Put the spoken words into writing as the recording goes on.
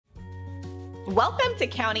Welcome to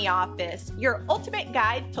County Office, your ultimate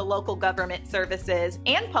guide to local government services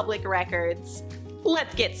and public records.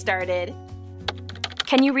 Let's get started.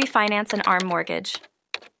 Can you refinance an ARM mortgage?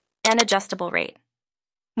 An adjustable rate.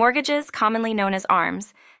 Mortgages, commonly known as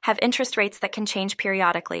ARMs, have interest rates that can change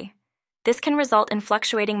periodically. This can result in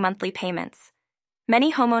fluctuating monthly payments.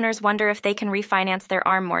 Many homeowners wonder if they can refinance their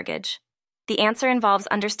ARM mortgage. The answer involves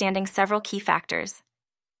understanding several key factors.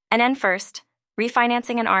 First,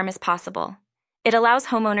 refinancing an ARM is possible. It allows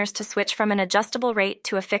homeowners to switch from an adjustable rate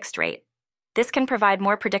to a fixed rate. This can provide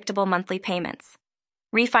more predictable monthly payments.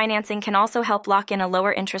 Refinancing can also help lock in a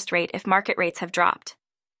lower interest rate if market rates have dropped.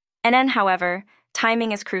 However,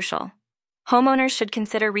 timing is crucial. Homeowners should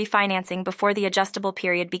consider refinancing before the adjustable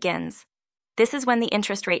period begins. This is when the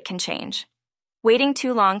interest rate can change. Waiting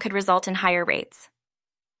too long could result in higher rates.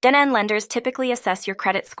 Lenders typically assess your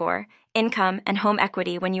credit score, income, and home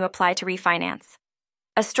equity when you apply to refinance.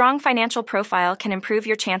 A strong financial profile can improve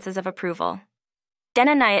your chances of approval.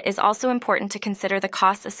 It is also important to consider the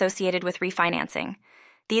costs associated with refinancing.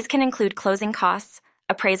 These can include closing costs,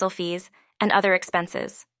 appraisal fees, and other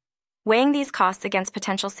expenses. Weighing these costs against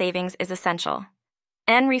potential savings is essential.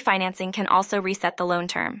 Refinancing can also reset the loan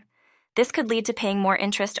term. This could lead to paying more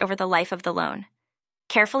interest over the life of the loan.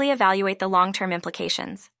 Carefully evaluate the long-term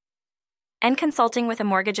implications. Consulting with a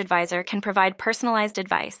mortgage advisor can provide personalized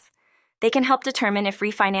advice. They can help determine if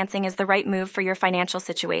refinancing is the right move for your financial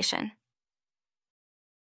situation.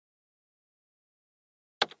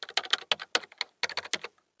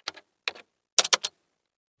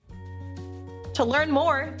 To learn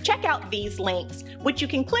more, check out these links, which you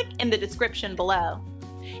can click in the description below.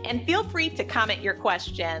 And feel free to comment your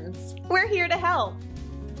questions. We're here to help.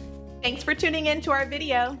 Thanks for tuning in to our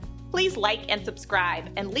video. Please like and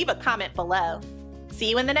subscribe and leave a comment below.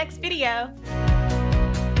 See you in the next video.